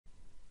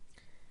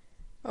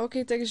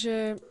OK,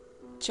 takže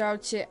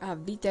čaute a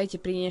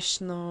vítajte pri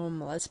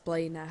dnešnom let's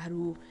play na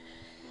hru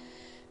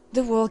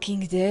The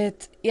Walking Dead.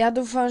 Ja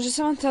dúfam, že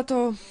sa vám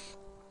táto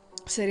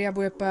séria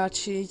bude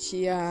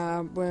páčiť.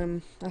 Ja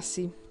budem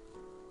asi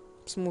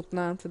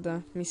smutná,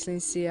 teda myslím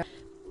si.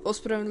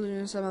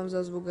 Ospravedlňujem sa vám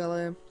za zvuk,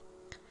 ale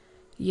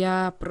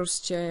ja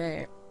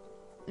proste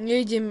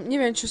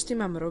neviem, čo s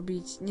tým mám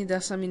robiť. Nedá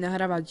sa mi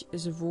nahrávať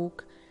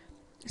zvuk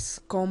z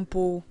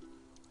kompu,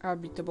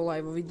 aby to bolo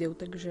aj vo videu,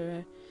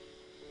 takže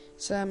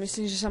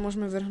myslím, že sa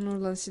môžeme vrhnúť,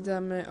 len si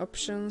dáme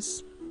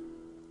options,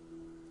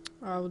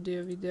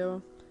 audio,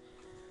 video.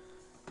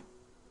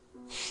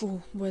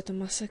 Fú, bude to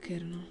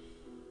masaker, no.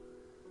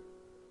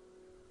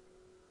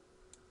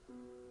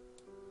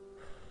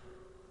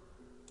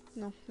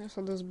 No, ja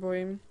sa dosť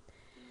bojím.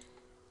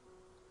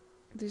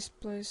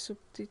 Display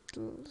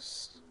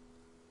subtitles.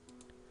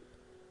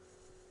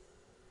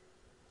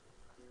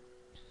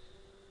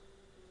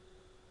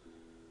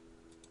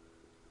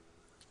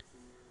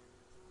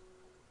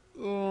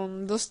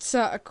 Dosť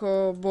sa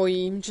ako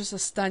bojím, čo sa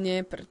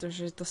stane,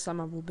 pretože to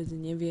sama vôbec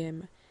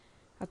neviem.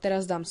 A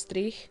teraz dám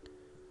strich.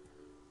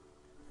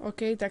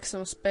 OK, tak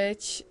som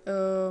späť.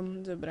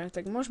 Dobre,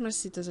 tak môžeme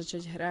si to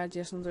začať hrať.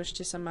 Ja som to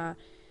ešte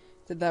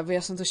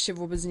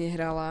vôbec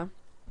nehrala.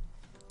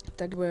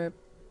 Tak bude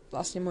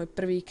vlastne môj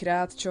prvý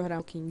krát, čo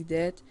hrám Walking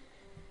Dead.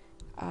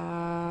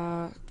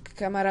 A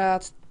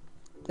kamarát,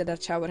 teda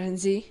čau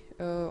Renzi,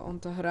 on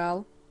to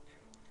hral.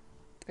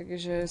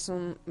 Takže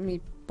mi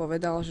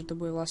povedal, že to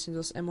bude vlastne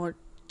dosť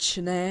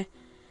emočné.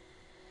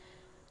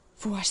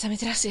 Fú, až sa mi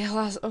trasie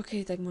hlas.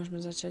 OK, tak môžeme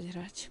začať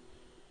hrať.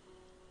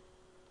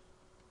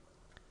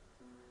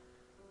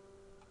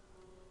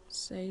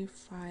 Save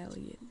file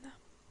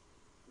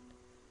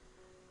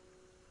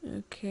 1.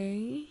 OK.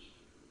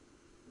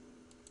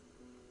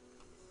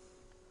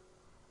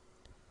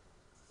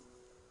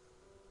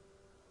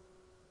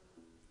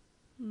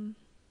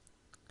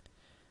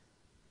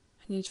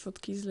 Hneď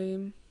fotky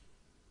zlým.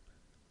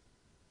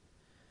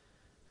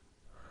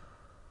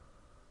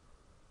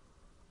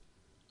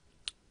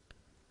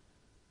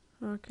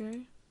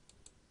 OK.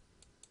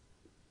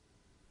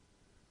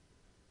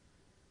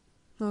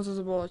 No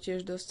toto bolo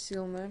tiež dosť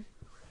silné.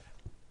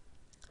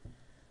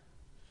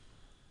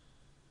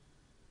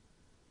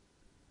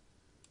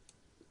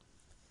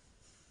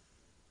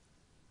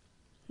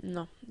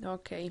 No,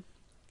 OK.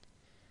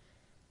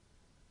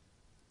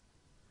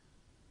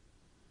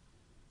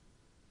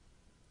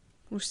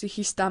 Už si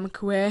chystám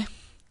kve.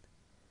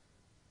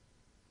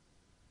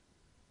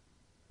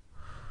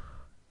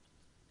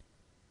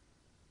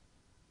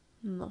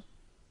 No.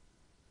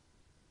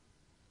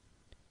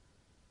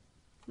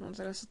 No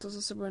teraz sa to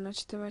zase bude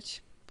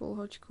načítavať pol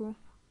hoďku.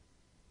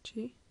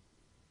 Či?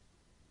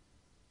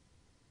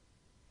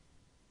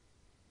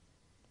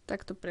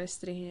 Tak to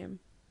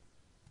prestrihnem.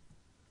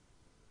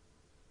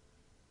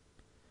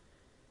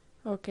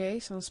 OK,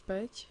 som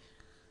späť.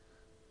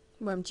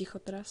 Budem ticho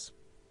teraz.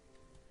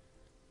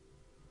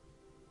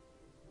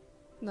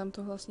 Dám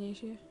to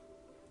hlasnejšie.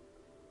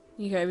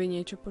 Nech aj vy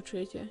niečo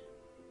počujete.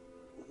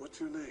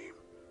 What's your name?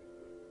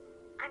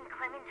 I'm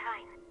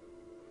Clementine.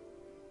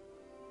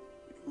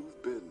 You've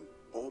been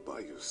all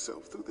by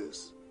yourself through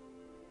this?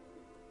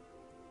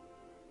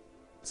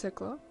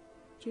 Seklo?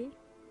 Či?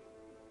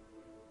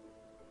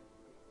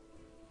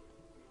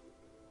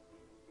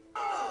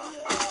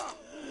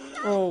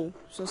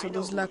 Som sa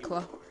dosť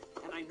zľakla.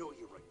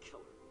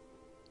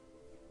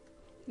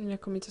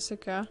 Nejako mi to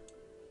seká.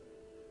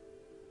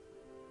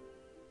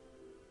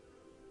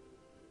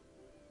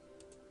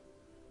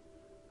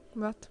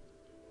 What?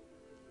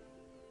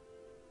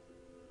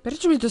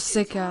 Prečo mi to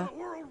seká?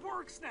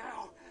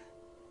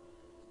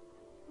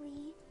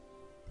 Lee,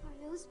 are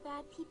those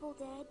bad people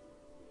dead?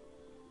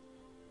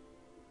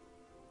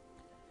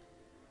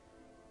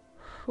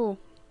 Fú.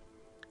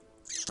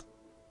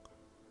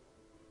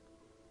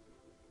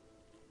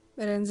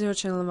 Renziho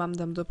channel vám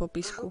dám do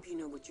popisku.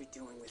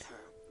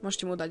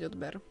 Môžete mu dať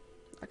odber.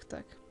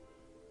 Tak.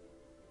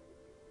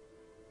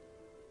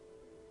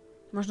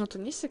 Možno to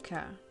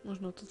neseká.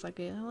 Možno to tak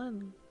je,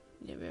 len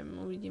neviem,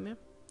 uvidíme.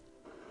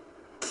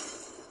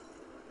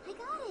 I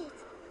got it.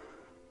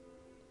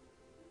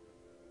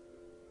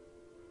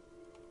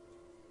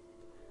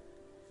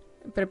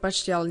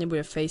 Prepáčte, ale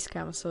nebude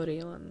facecam,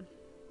 sorry, len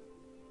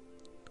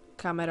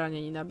kamera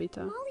není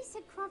nabitá. Molly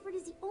said Crawford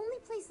is the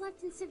only place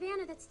left in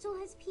Savannah that still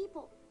has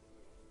people.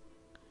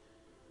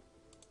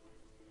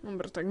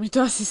 Dobre, tak mi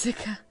to asi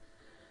seká.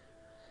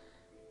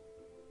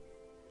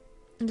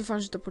 Dúfam,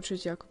 že to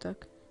počujete ako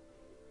tak.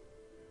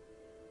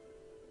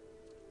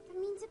 That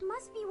means it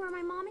must be where my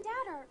mom and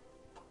dad are.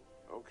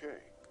 Okay,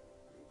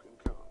 you can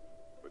come,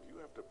 but you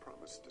have to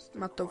promise to stay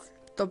Má to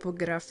quiet.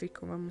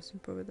 topografiku, vám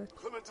musím povedať.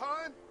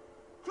 Clementine?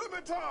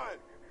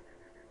 Clementine!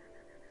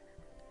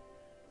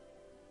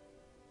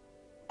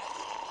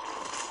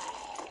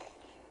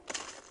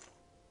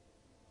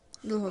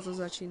 Dlho to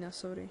začína,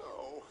 sorry.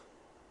 No.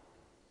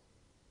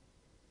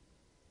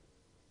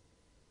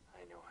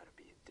 I know how to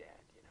be a dad,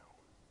 you know.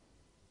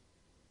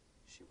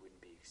 She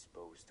wouldn't be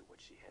exposed to what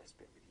she has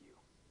been with you.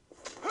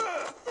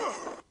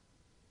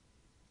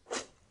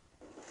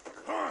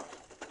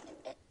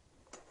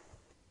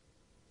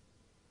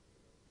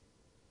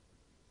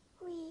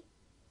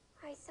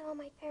 call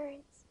my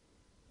parents.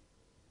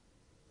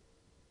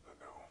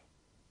 No.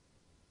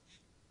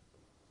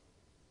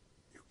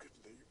 You can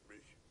leave me.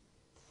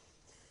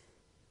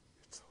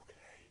 It's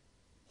okay.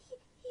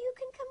 You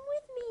can come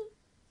with me.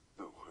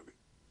 No, honey.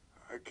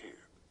 I can't.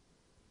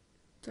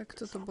 Tak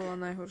toto bola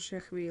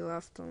najhoršia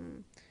chvíľa v tom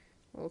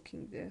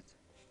Walking Dead.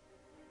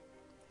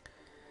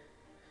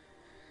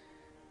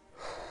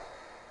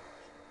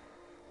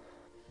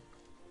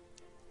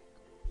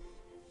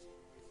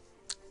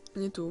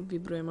 Mne tu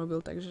vibruje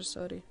mobil, takže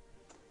sorry.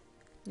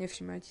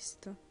 Nevšimajte si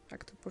to,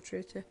 ak to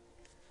počujete.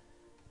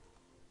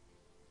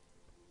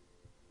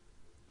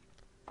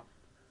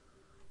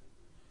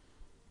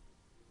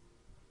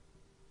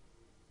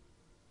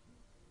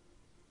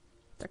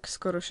 Tak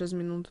skoro 6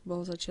 minút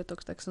bol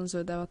začiatok, tak som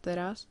zvedavá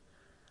teraz.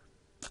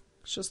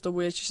 Čo to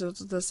bude, či sa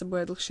to zase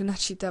bude dlhšie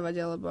načítavať,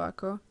 alebo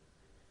ako.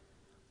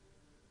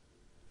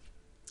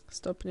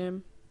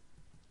 Stopnem.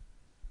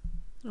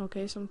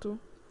 OK, som tu.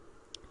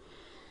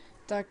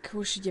 Tak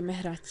už ideme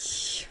hrať.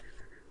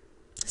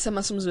 Sama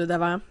som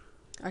zvedavá,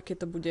 aké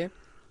to bude.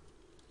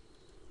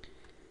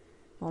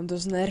 Mám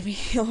dosť nervy,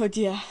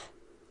 ľudia.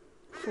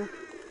 Fú.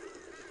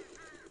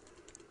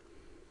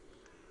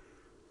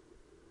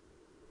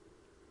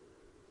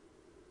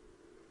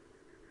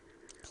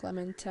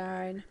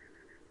 Clementine.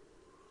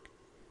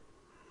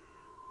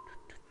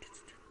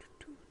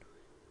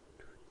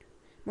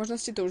 Možno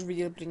ste to už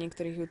videli pri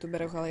niektorých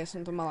youtuberoch, ale ja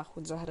som to mala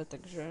chuť zahrať,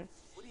 takže...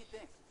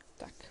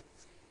 Tak.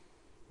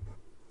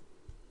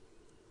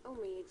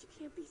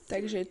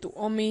 Takže je tu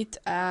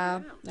Omid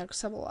a... Ako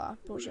sa volá?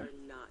 Bože.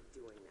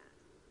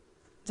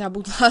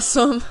 Zabudla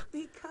som.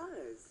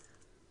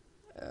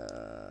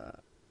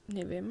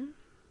 Neviem.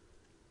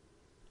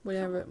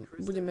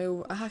 Budeme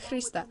ju... Aha,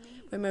 Christa.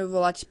 Budeme ju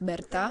volať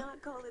Berta.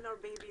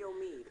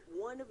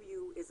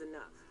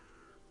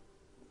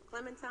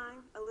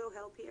 Clementine, a little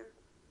help here?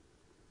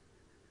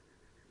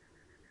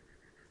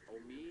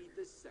 Omid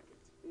the second.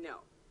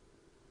 No.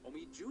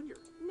 Omid Jr.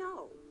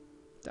 No.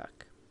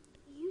 Tak.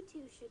 You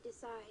two should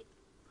decide.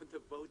 But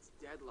the vote's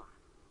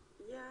deadlocked.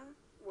 Yeah?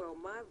 Well,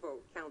 my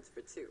vote counts for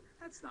 2.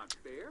 That's not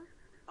fair.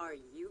 Are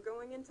you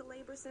going into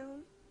labor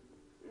soon?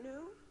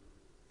 No?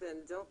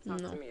 Then don't talk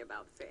No. to me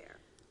about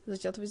fair.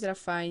 Zatiaľ to vyzerá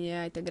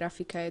fajne, aj tá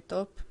grafika je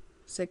top.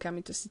 Seká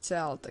mi to síce,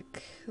 ale tak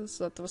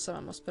za to sa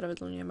vám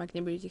ospravedlňujem. Ak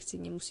nebudete chcieť,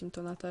 nemusím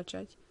to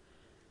natáčať.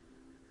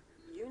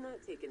 You're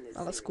not taking this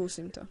Ale serious.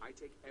 skúsim to. I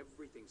take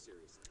everything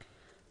seriously.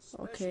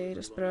 OK,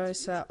 rozprávame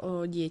sa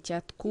o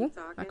dieťatku.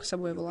 Ako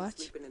sa bude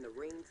volať? Sleeping in the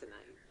ring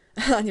tonight.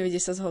 A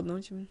nevedie sa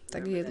zhodnúť.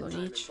 Tak jedlo That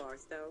time in nič.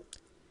 Barstow?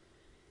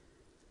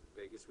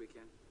 Vegas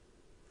weekend.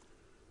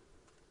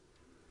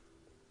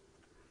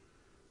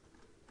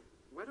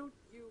 Why don't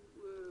you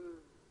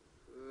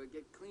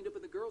get cleaned up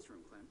in the girls'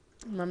 room, Clem?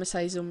 Máme sa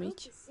aj Hope zoomiť.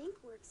 the sink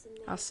works in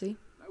there. Asi.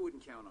 I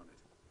wouldn't count on it.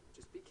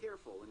 Just be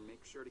careful and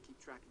make sure to keep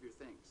track of your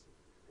things.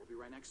 We'll be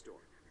right next door.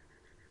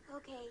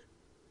 Okay.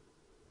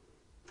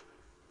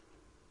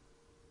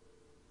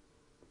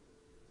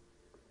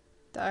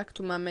 Tak,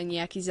 tu máme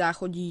nejaký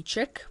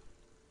záchodíček.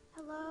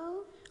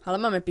 Hello? Ale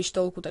máme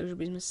pištolku, takže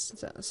by sme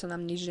sa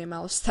nám nič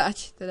nemalo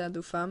stať. Teda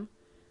dúfam.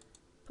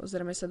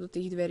 Pozrieme sa do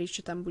tých dverí,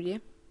 čo tam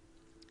bude.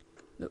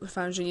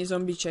 Dúfam, že nie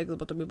zombiček,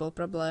 lebo to by bol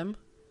problém.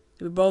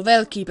 To by bol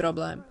veľký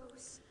problém.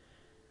 Gross.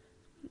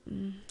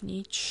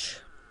 Nič.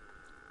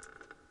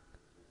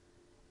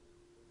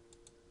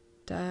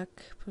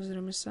 Tak,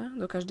 pozrieme sa.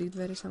 Do každých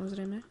dverí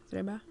samozrejme.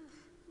 Treba.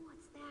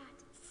 What's that?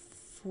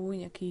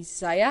 Fuj, nejaký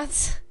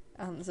zajac.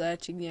 Áno,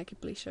 zajačík nejaký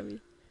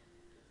plíšavý.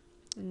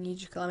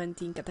 Nič,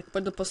 Klementínka. Tak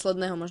poď do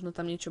posledného, možno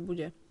tam niečo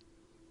bude.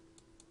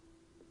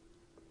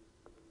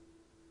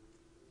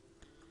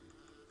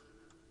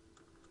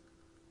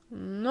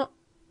 No,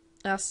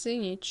 asi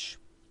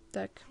nič.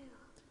 Tak.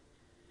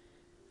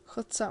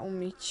 Chod sa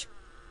umyť.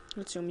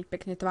 Chod si umyť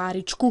pekne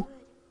tváričku.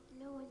 Good.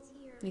 No one's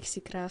here. Nech si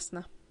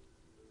krásna.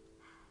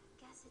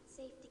 Guess it's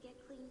safe to get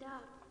cleaned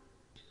up.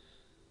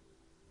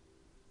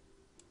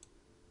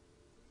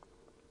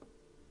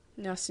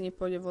 Asi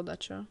nepôjde voda,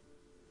 čo?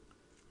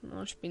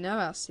 No,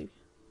 špinavá asi.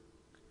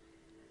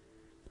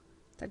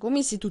 Tak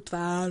umyj si tú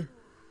tvár.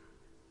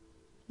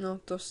 No,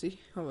 to si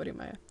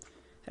hovorím aj ja.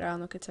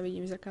 Ráno, keď sa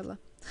vidím v zrkadle.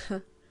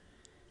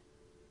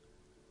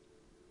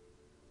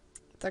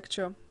 Tak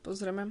čo,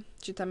 pozrieme,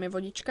 či tam je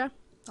vodička?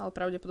 Ale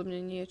pravdepodobne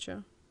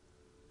niečo.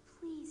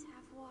 Please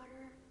have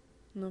water.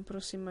 No,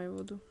 prosím, maj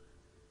vodu.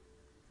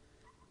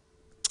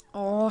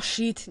 Ó,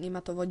 shit,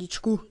 nemá to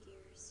vodičku.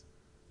 Figures.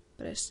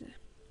 Presne.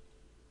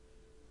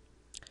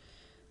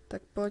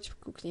 Tak poď,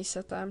 kúkni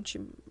sa tam,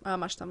 či... Á,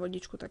 máš tam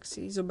vodičku, tak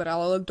si zober,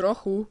 ale len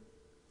trochu.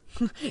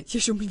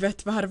 Tiež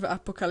umývať tvár v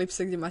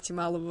apokalypse, kde máte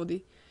málo vody.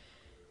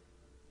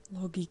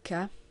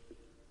 Logika.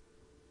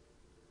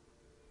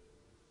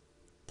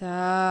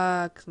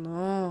 Tak,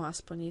 no,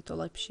 aspoň je to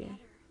lepšie.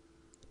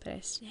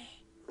 Presne.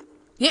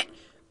 Nie!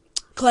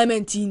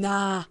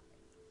 Klementína!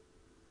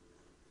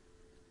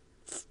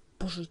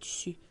 Bože, ty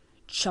si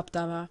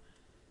šaptáva.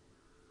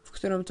 V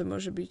ktorom to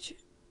môže byť?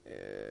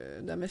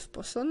 Dáme v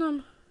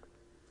poslednom?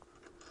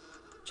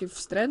 Či v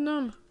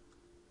strednom?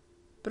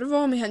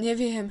 Prvom, ja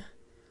neviem.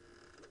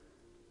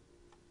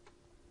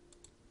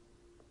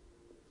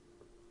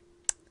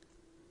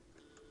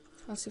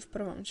 Asi v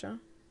prvom, čo?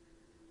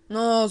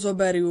 No,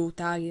 zober ju,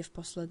 tak je v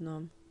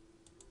poslednom.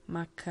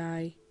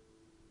 Makaj.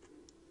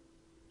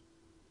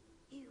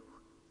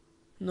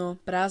 No,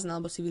 prázdna,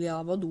 alebo si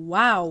vyliala vodu.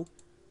 Wow!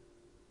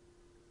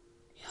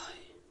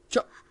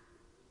 Čo?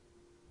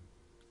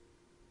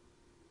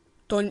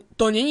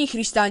 To není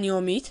Christáni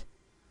omyt?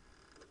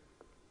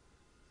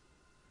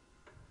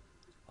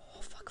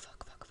 Oh, fuck.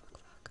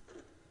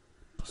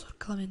 Pozor,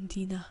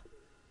 Klementína.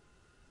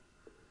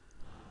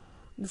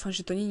 Dúfam,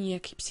 že to není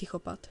nejaký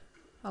psychopat.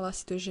 Ale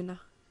asi to je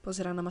žena.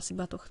 Pozerá nám asi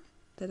batoh.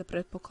 Teda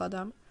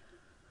predpokladám.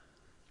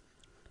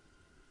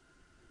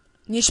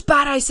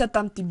 Nešpáraj sa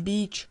tam, ty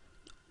bič.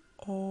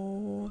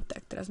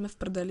 Tak teraz sme v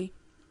prdeli.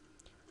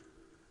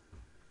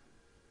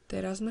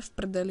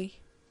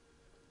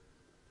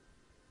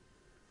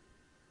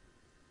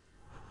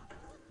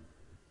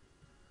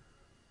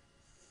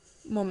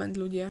 Moment,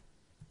 ľudia.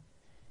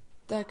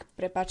 Tak,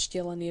 prepáčte,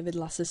 len je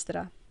vedľa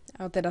sestra.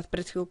 A teda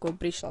pred chvíľkou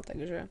prišla,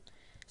 takže...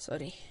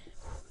 Sorry.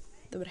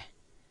 Dobre.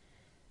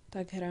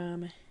 Tak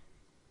hráme.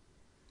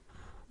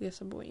 Ja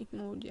sa bojím,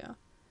 ľudia.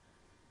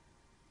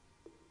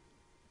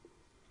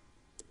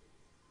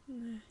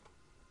 Ne.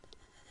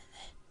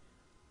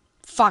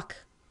 Fuck.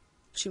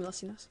 Všimla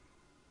si nás.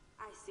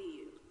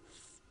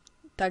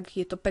 Tak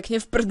je to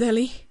pekne v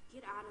prdeli.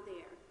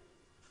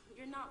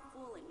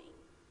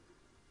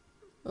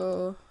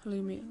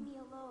 Leave me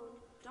alone.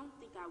 Don't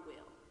think I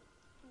will.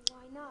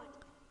 Why not?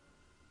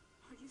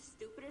 Are you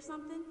stupid or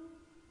something?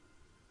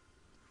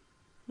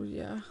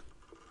 ľudia.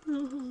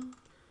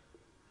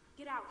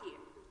 Get out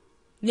here.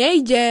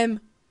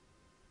 Nejdem.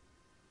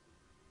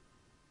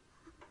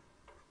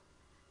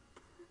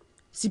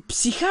 Si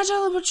psycháč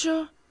alebo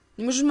čo?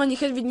 Nemôžeš ma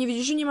nechať,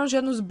 nevidíš, že nemám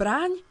žiadnu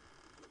zbraň?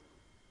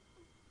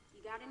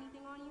 You got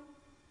anything on you?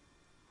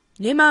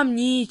 Nemám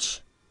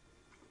nič.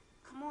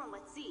 Come on,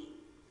 let's see.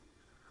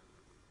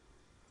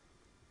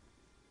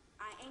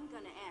 I ain't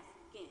gonna ask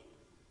again.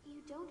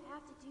 You don't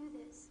have to do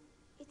this.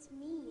 It's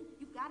mean.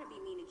 You gotta be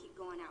mean to keep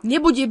going out.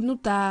 Nebuď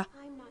jebnutá.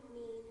 I'm not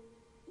mean.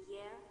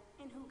 Yeah,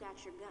 and who got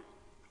your gun?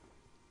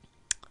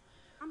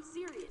 I'm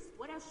serious.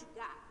 What else you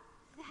got?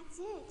 That's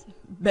it.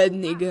 Bad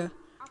nigga.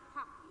 I'll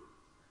pop you.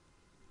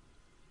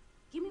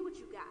 Give me what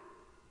you got.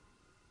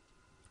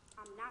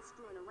 I'm not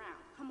screwing around.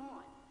 Come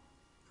on.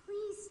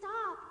 Please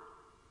stop.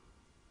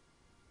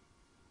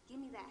 Give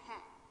me that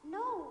hat.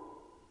 No.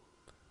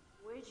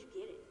 Where'd you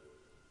get it?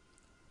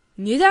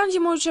 Nedám ti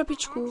moju I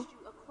čapičku. asked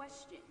you a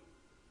question.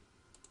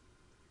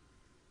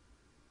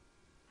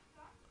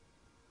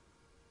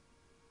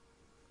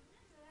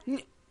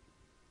 Ne-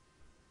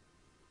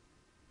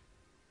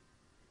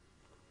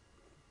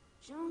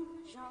 Junk.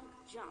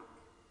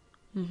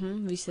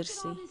 Vyser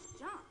si. All this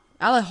junk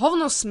Ale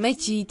hovno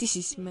smetí, ty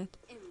si smet.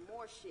 and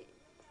more shit.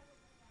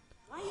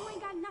 Why you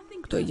ain't got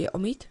nothing Kto ide?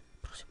 Omyt?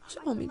 Prosím vás,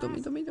 omyt.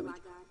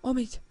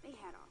 Omyt. They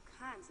had all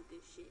kinds of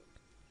good shit.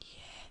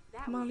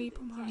 That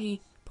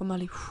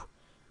Pomaly. Uf.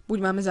 Buď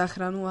máme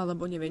záchranu,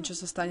 alebo neviem, čo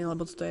sa stane,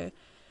 lebo to je...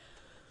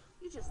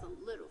 You just a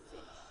little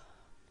fish.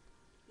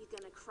 You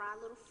gonna cry,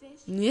 little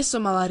fish? Nie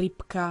som malá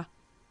rybka.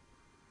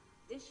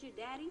 This your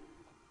daddy?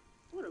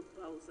 What a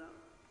bozo.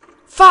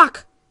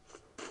 Fuck!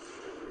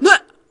 Ne!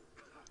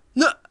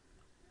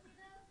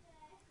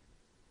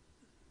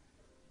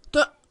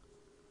 To...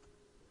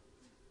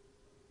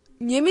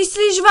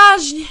 Nemyslíš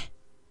vážne?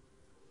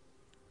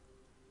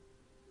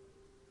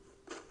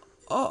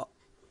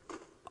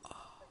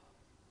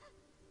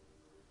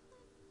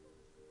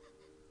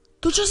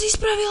 To, čo si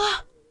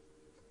spravila?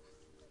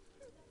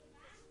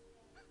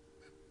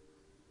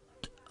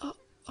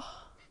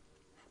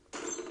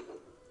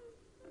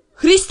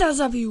 Krista,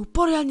 zabiju,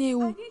 poriadne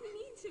ju. I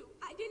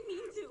didn't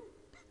mean to.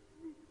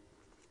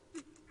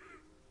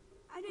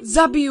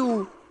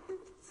 Zabiju.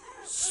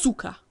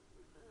 Suka.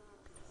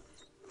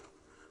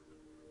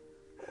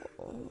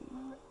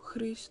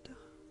 Krista.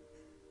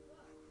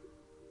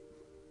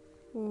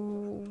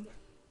 Oh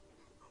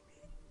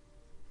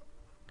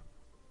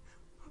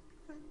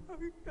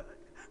God.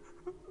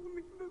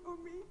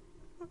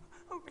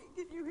 Homie,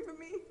 can you hear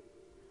me?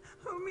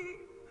 Homie.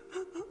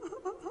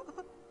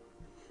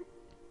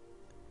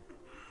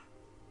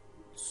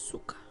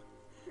 Suka.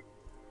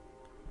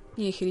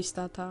 Nie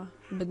Krista, tá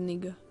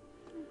bedniga.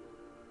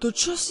 To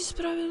čo si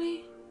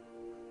spravili?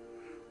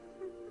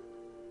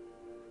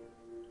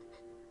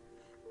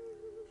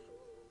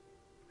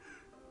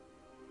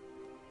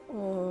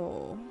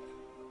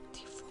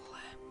 Ty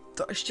vole.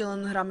 To ešte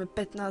len hráme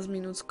 15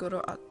 minút skoro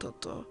a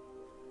toto.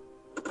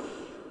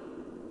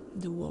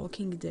 The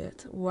Walking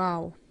Dead.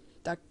 Wow.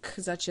 Tak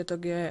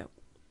začiatok je...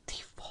 Ty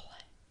vole.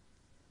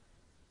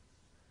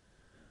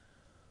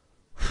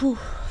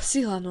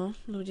 Sila, no.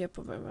 Ľudia,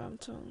 poviem vám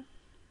to.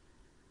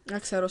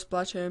 Ak sa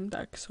rozplačem,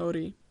 tak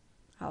sorry.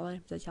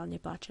 Ale zatiaľ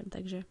nepláčem,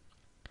 takže...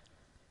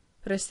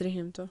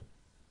 Prestrihnem to.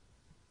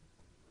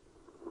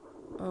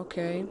 OK.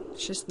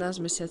 16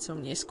 mesiacov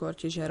neskôr,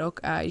 čiže rok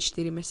a aj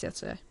 4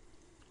 mesiace.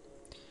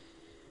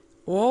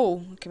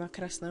 Wow, aké má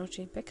krásne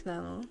oči.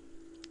 Pekná, no.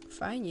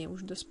 Fajne,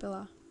 už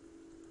dospelá.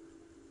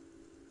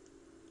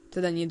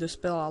 Teda nie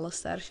dospelá, ale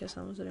staršia,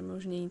 samozrejme.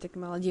 Už nie je tak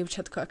malá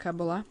dievčatko, aká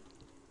bola.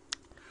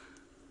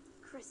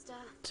 Krista,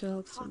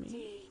 Talk to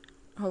me.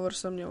 Hovor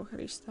so mňou,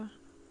 Krista.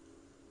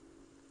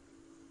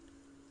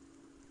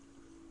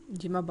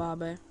 Kde má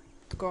bábe?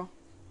 Tko?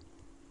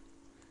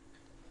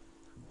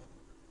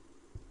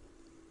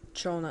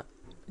 Čo ona?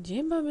 Kde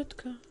je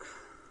bábetka?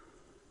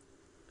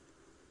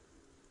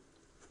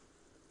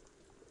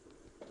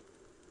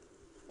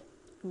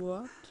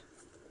 What?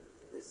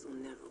 This will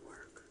never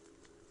work.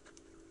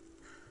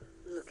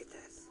 Look at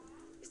this.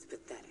 It's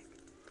pathetic.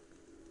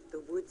 The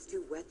wood's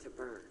too wet to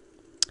burn.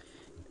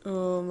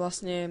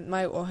 Vlastne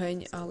majú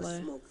oheň,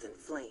 ale... Smoke than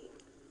flame.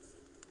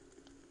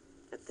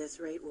 At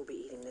this rate, we'll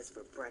be eating this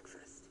for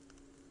breakfast.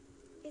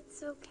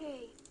 it's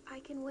okay. I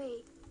can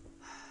wait.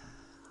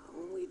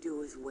 All we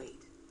do is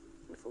wait.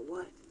 And for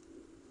what?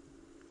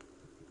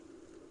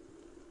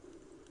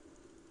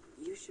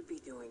 You should be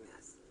doing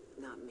this,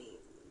 not me.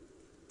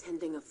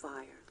 Tending a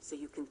fire so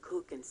you can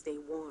cook and stay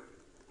warm.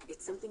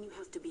 It's something you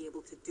have to be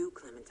able to do,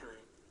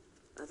 Clementine.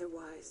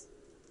 Otherwise...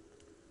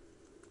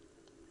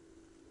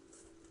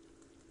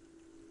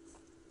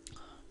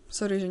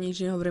 Sorry, že nič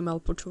nehovorím,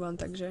 ale počúvam,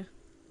 takže...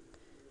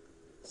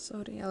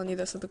 Sorry, ale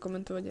nedá sa to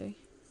komentovať aj.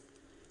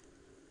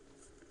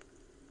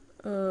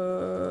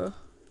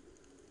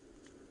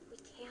 We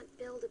can't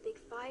build a big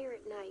fire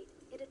at night.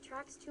 It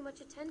attracts too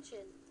much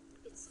attention.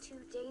 It's too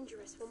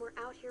dangerous when we're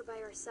out here by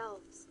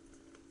ourselves.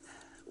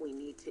 We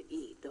need to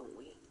eat, don't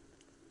we?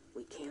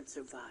 We can't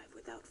survive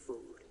without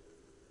food.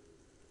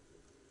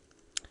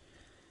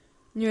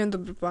 Neviem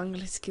dobre po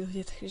anglicky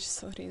ľudia, takže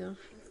sorry, no.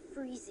 I'm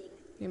freezing.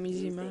 Je mi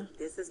You zima. think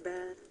this is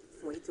bad?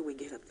 Wait till we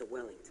get up to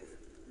Wellington.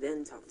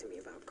 Then talk to me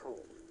about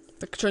cold.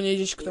 Tak čo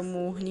nejdeš k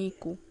tomu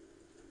hníku?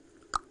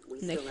 We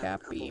still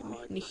have a couple Nechápim,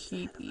 hard months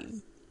ahead of nechypím.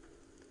 us.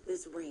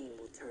 This rain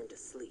will turn to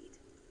sleet,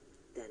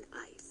 then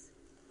ice,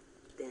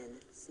 then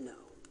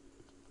snow.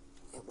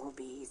 It won't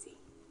be easy.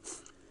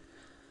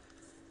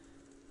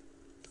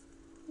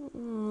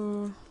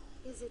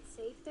 Is it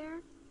safe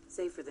there?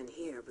 Safer than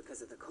here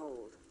because of the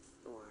cold,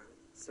 or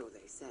so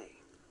they say.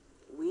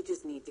 We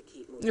just need to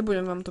keep moving.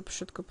 Nebudem vám to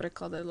všetko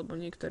prekladať, lebo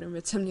niektorým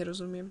veciam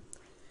nerozumiem.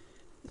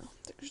 No,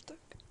 takže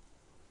tak.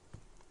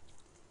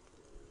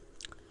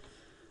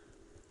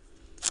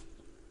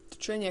 To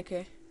čo je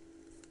nejaké?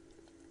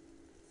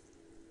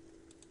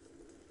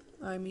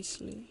 Aj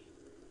myslí.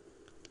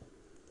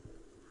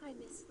 Hi,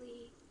 Miss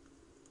Lee.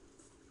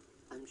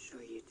 I'm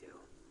sure you do.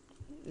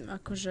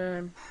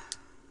 Akože...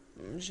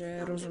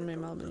 že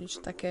rozumiem, alebo niečo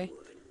také.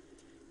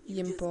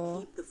 Idem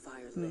po...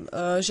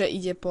 že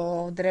ide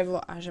po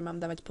drevo a že mám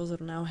dávať pozor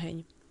na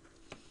oheň.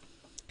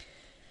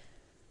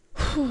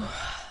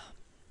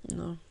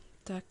 No,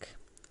 tak.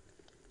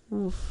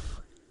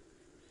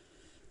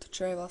 To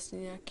čo je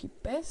vlastne nejaký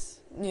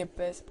pes? Nie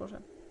pes,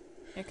 bože.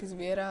 Nejaké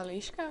zviera,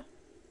 líška?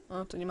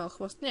 No, to nemal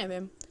chvost,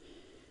 neviem.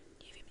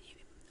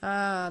 Neviem.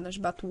 Á,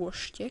 náš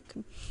batôštek.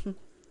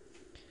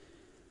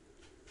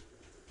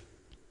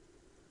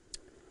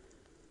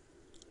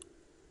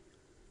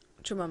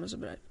 Čo máme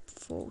zobrať?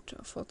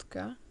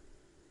 Fotka.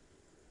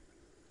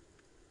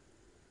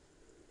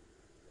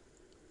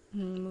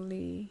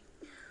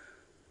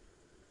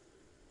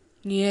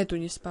 Nie, tu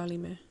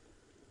nespálime.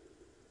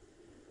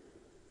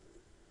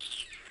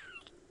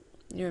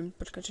 Neviem,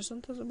 počkaj, čo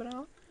som to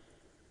zobral?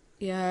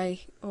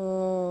 Jaj,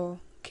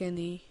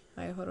 Kenny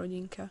a jeho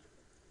rodinka.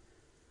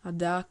 A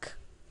Duck.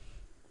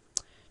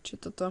 Čo je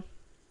toto?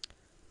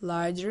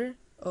 Lighter.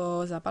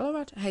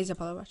 Zapalovač? Hej,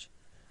 zapalovač.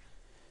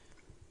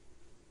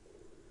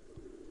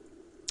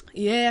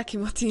 Aký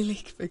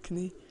motýlik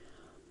pekný.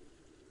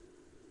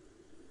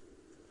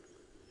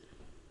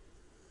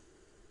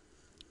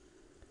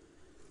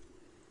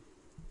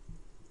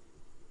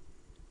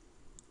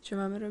 Čo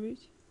máme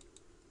robiť?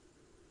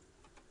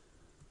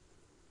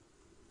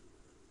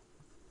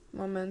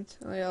 Moment,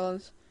 ja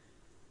len...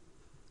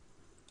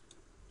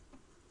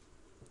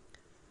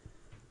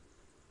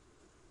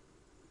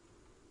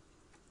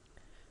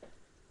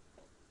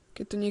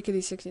 Keď to niekedy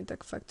sekne,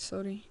 tak fakt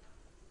sorry.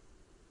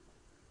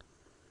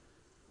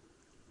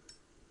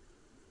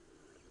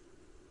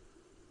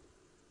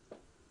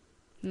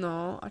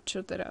 No, a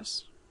čo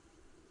teraz?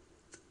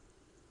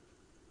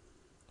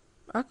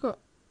 Ako?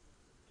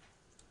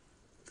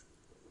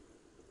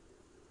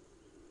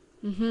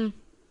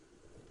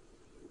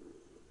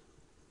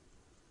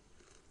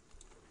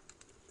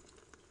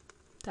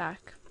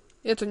 Tak.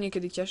 Je to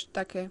niekedy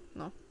také,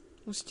 no.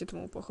 Musíte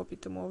tomu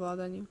pochopiť, tomu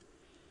ovládaniu.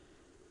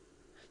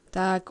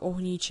 Tak,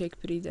 ohníček,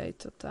 pridaj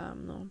to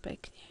tam, no,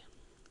 pekne.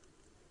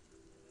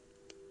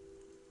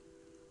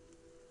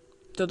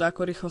 Toto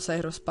ako rýchlo sa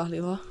aj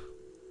rozpahlilo.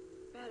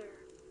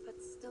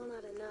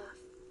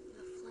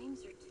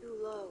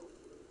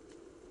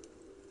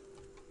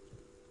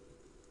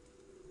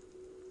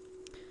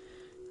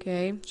 OK,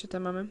 čo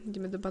tam máme?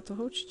 Ideme do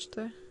batohov, či čo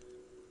to je?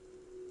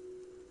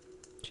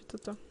 Čo je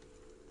toto?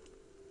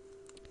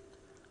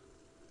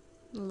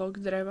 Log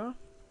dreva.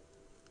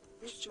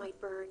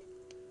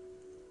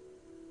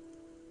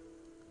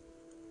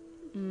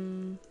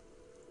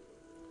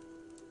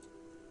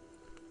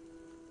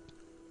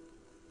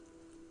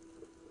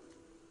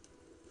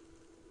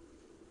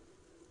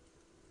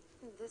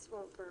 This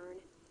won't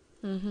burn.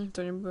 To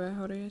nebude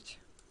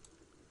horieť.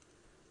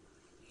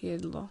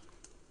 Jedlo.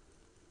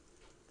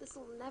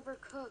 This'll never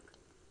cook.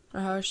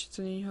 Aha, ešte to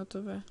nie je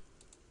hotové.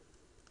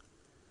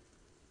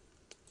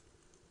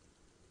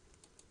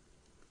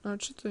 A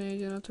čo to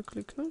nejde na to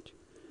kliknúť?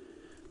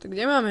 Tak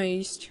kde máme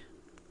ísť?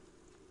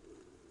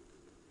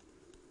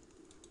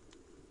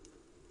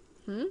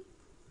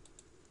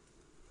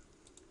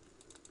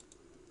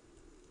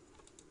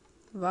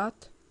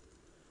 What?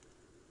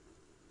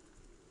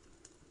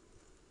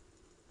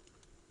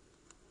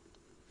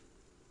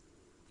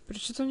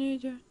 Prečo to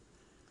nejde?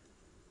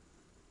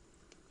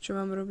 Čo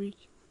mám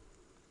robiť?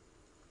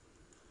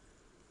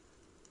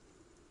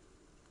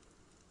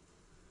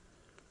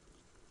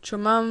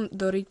 Čo mám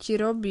do riti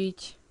robiť?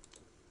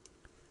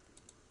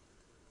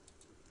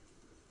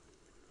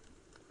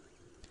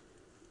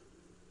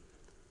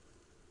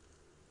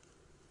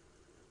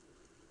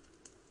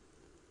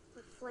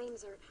 The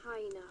flames aren't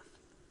high enough.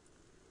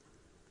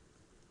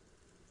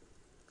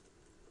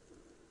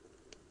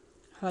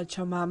 Ale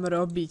čo mám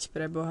robiť,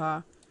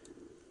 preboha?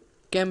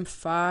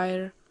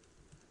 Campfire.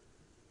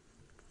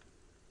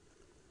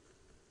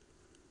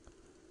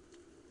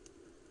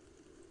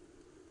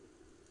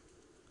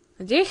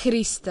 Kde je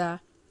Krista?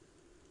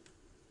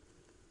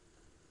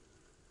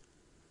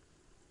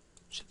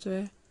 Čo to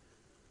je?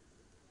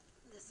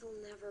 This'll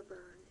never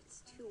burn. It's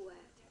too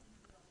wet.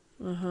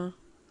 Aha.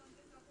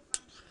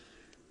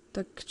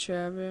 Tak čo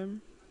ja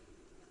viem?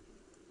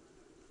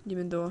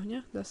 Ideme do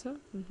ohňa? Dá sa?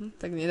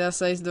 Tak nedá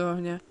sa ísť do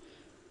ohňa.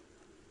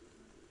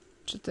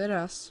 Čo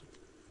teraz?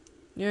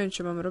 Neviem,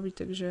 čo mám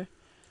robiť, takže...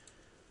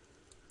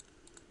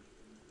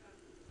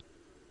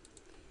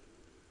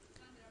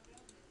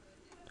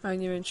 Aj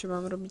neviem, čo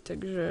mám robiť,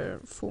 takže...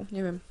 Fú,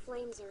 neviem.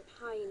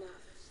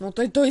 No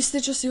to je to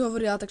isté, čo si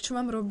hovorila, tak čo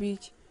mám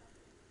robiť?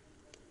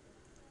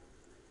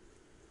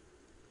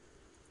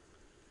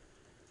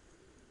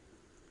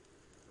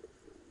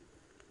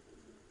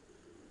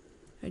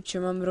 Aj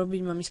čo mám robiť?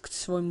 Mám ísť k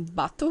svojmu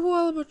batohu,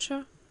 alebo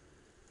čo?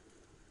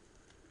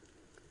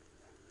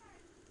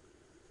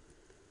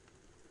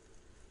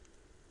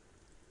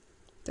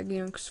 Tak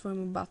idem k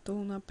svojmu batohu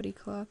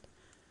napríklad.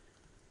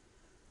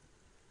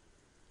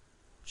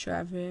 Čo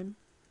ja viem.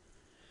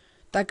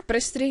 Tak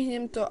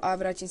prestrihnem to a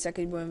vrátim sa,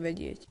 keď budem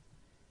vedieť.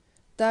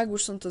 Tak,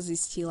 už som to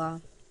zistila.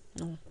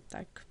 No,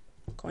 tak,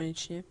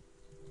 konečne.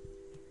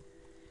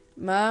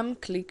 Mám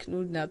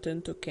kliknúť na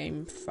tento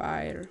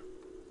campfire.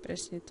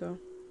 Presne to.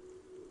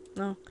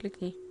 No,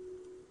 klikni.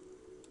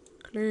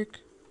 Klik.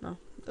 No,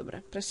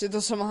 dobre. Presne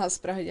to som mala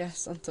spraviť, ja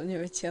som to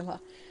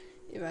nevedela.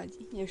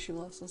 Nevadí,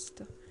 nevšimla som si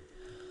to.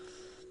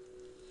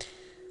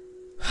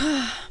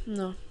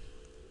 No.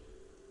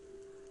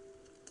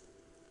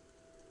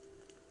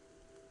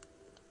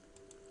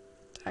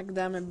 Tak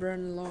dáme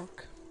burn log.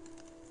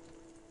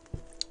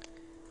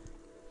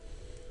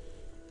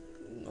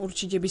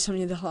 Určite by som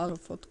nedala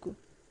fotku.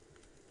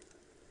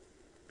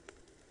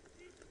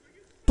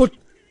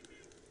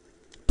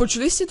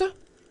 Počuli ste to?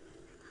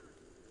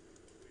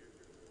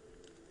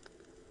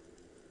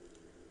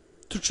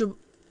 Tu čo...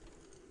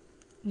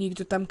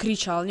 Niekto tam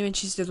kričal, neviem,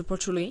 či ste to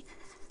počuli.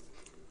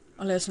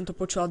 Ale ja som to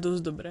počula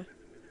dosť dobre.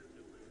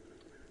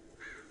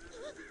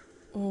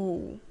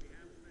 Oh.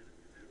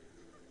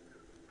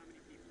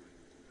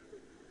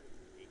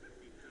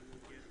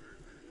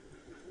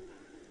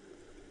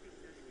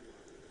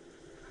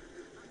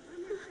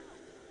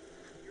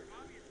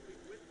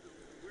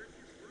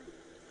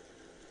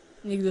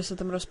 Niekto sa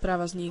tam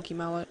rozpráva s niekým,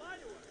 ale...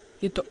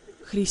 Je to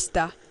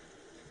Krista.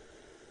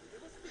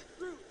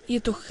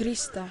 Je to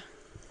Krista.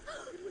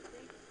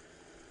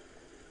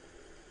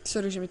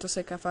 Sorry, že mi to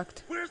seká,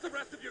 fakt. Where's the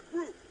rest of your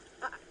group?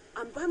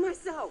 I'm by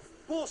myself.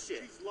 Bullshit.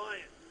 She's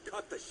lying.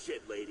 Cut the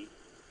shit, lady.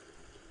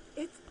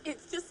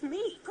 It's just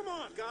me. Come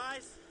on,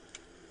 guys.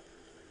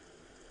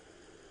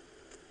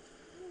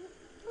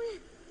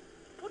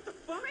 What the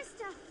fuck?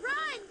 Krista,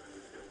 run!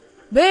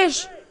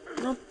 Bež!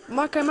 No,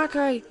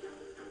 makaj.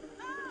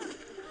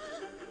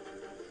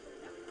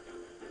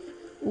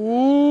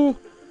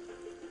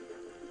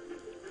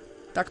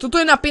 Tak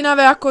toto je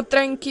napínavé ako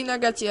trenky na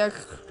gatiach.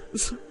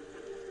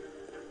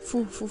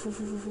 Fú.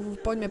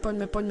 Poďme.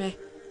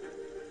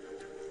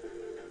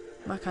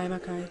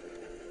 Makaj.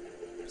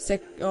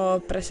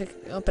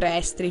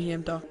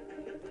 Prestrihnem to.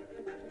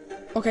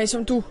 OK,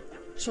 som tu.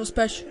 Som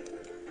späť.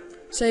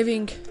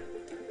 Saving.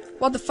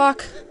 What the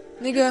fuck?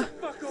 Nigga.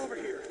 Fuck over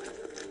here.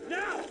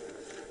 Now.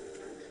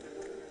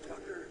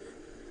 Fucker.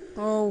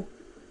 Oh.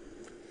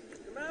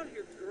 Come out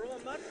here, girl.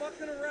 I'm not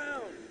fucking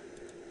around.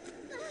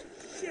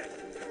 Shit.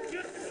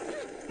 Just...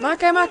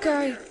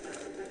 Makaj.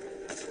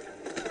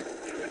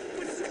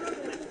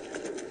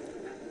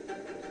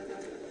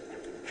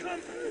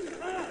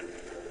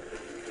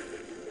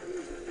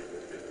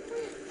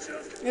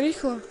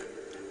 Rýchlo.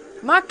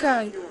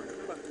 Makaj.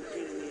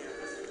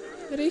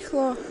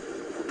 Rýchlo.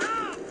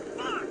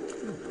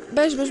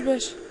 Bež.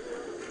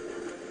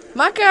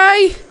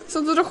 Makaj!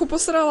 Som to trochu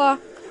posrala.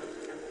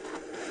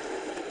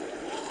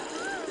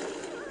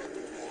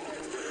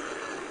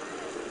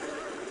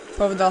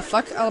 Povedal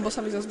fakt, alebo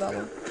sa mi to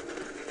zdalo?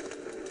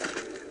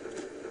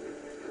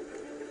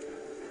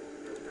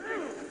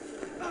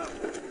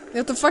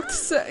 Ja to fakt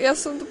ja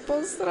som to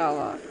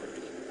posrala.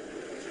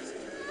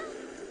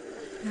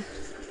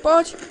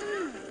 Poď.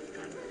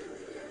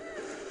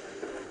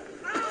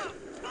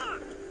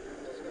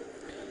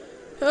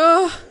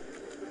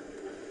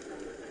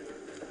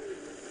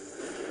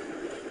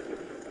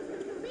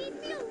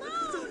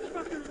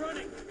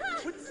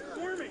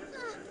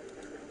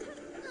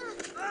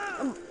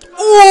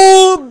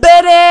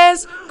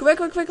 Badass! Kvek.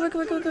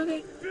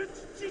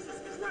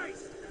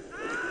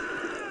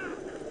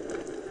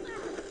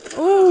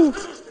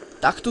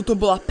 Tak toto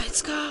bola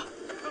pecka.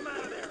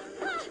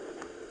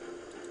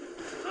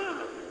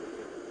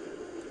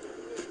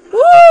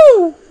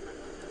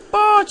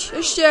 Poď,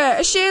 ešte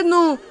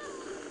jednu.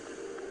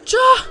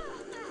 Čo?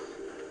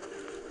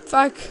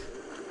 Fuck.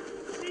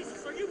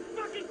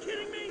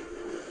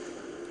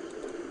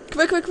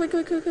 Kvek.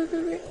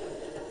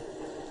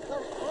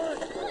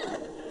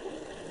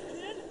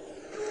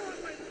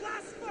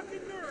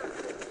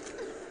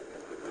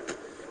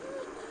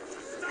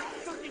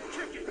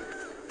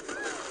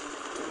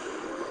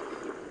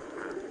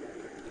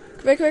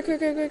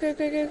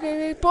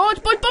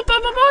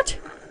 Poď.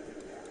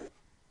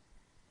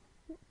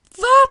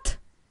 What?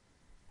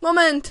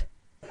 Moment.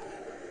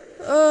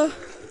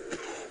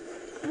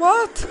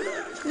 What?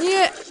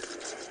 Nie.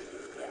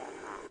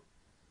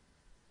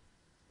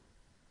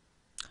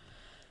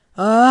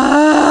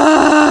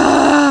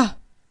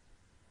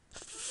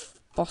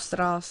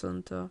 Postrala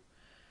som to.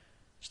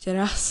 Ešte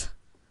raz.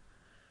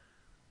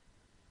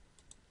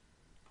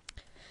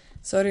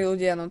 Sorry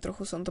ľudia, no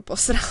trochu som to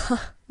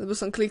posrala, lebo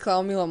som klikla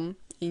omylom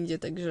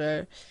inde,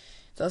 takže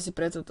to asi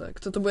preto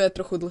tak. Toto bude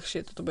trochu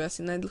dlhšie, toto bude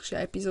asi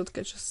najdlhšia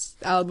epizódka,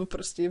 alebo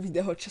proste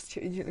video, čo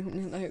ste videli u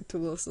mňa na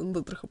YouTube, som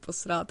to trochu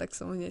posrala, tak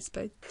som hneď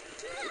späť.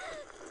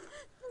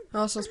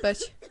 No, som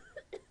späť.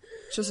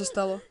 Čo sa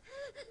stalo?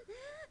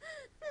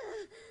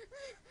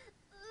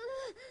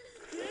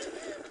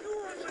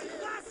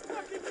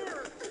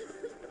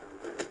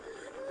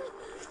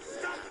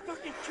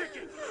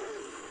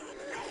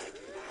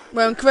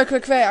 Budem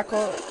kve, ako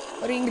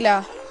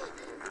ringľa.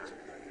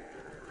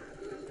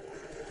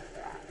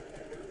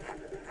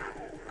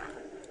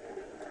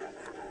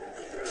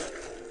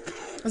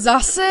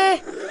 Zase?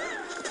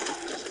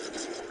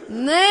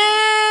 Né!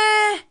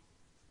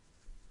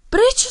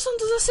 Prečo som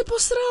to zase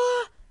posrala?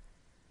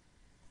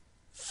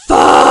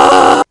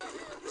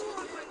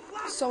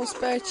 Som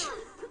späť.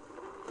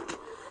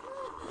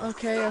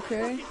 OK.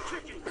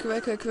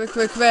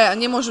 Kve. A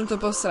nemôžem to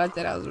posrať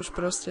teraz už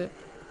proste.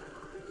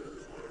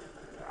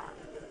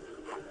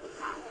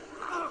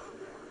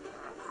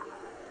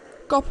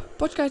 Kop,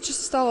 počkaj, čo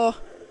sa stalo?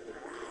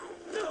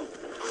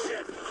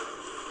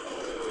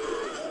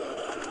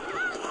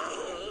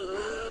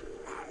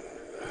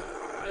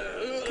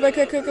 Kve.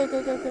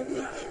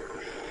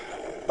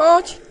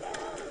 Poď.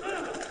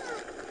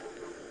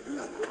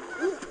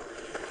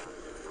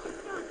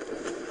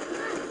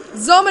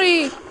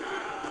 Zomri!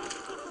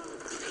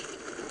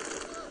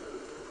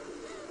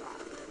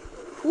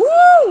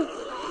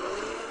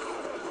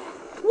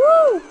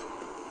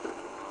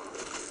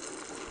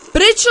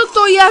 Prečo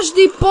to ja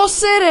vždy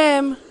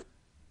poserem?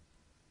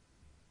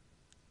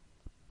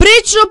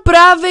 Prečo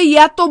práve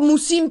ja to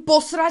musím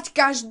posrať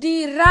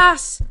každý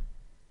raz?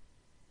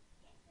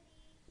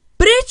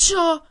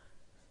 Prečo?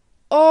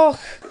 Och.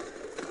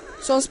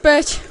 Som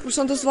späť. Už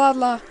som to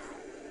zvládla.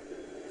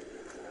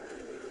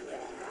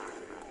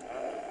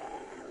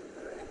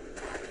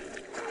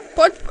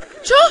 Poď.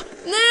 Čo?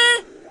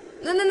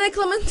 Ne,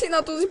 Klementina,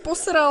 to si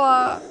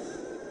posrala.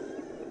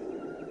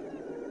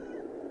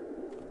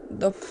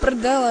 Do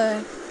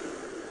prdele.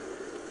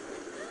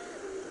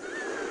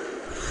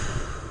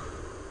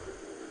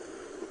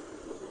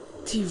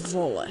 Ty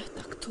vole,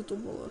 tak toto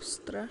bolo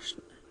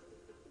strašné.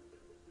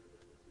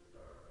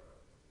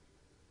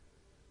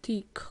 Ty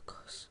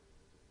kokos.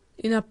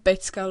 Iná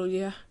pecka,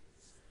 ľudia.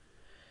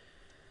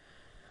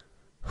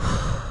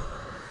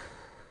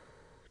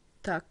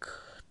 Tak,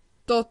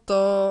 toto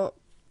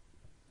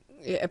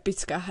je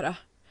epická hra.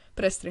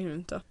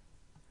 Prestrihnem to.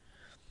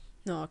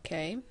 No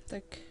okej,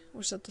 tak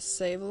už sa to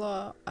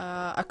savelo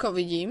a ako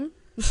vidím,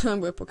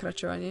 bude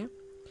pokračovanie.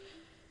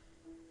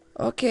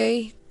 OK,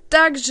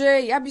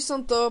 takže ja by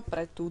som to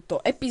pre túto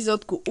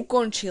epizódku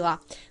ukončila.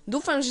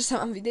 Dúfam, že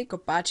sa vám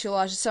videjko páčilo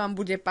a že sa vám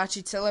bude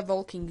páčiť celé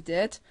Walking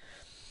Dead.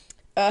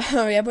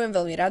 Ja budem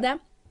veľmi rada.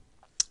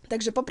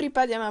 Takže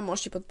poprípade ma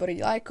môžete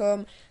podporiť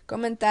lajkom,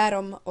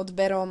 komentárom,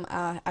 odberom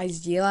a aj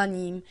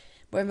zdieľaním.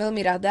 Budem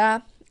veľmi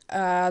rada.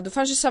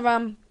 Dúfam, že sa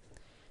vám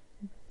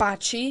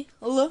páči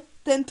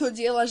tento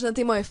diel až na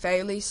tie moje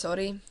faily,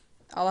 sorry.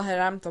 Ale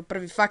hrám to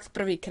fakt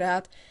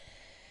prvýkrát.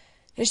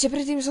 Ešte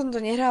predtým som to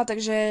nehral,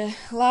 takže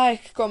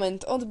like,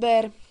 koment,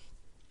 odber.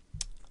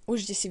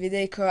 Užite si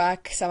videjko,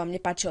 ak sa vám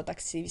nepáčilo, tak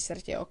si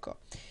vyserte oko.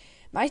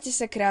 Majte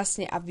sa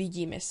krásne a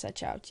vidíme sa,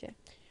 čaute.